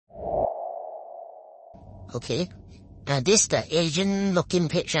Okay. This the AGen login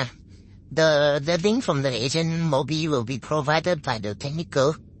page. The link from the AGen mobile will be provided by the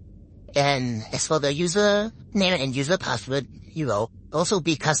technical. And as for the user name and user password, it will also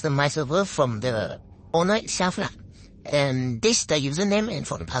be customizable from the owner itself. And this the username and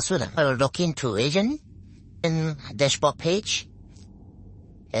for the password. I will log into AGen and dashboard page.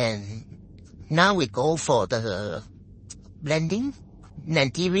 And now we go for the blending,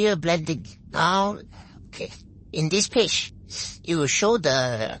 interior blending. Now, okay, in this page, it will show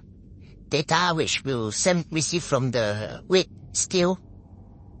the data which will receive from the weight scale.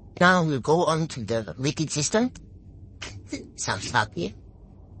 Now we'll go on to the weighting system. Sounds lucky.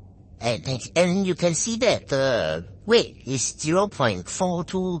 And you can see that the weight is 0.42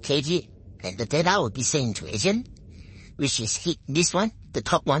 kg, and the data will be sent to AGen, which is this one, the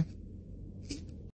top one.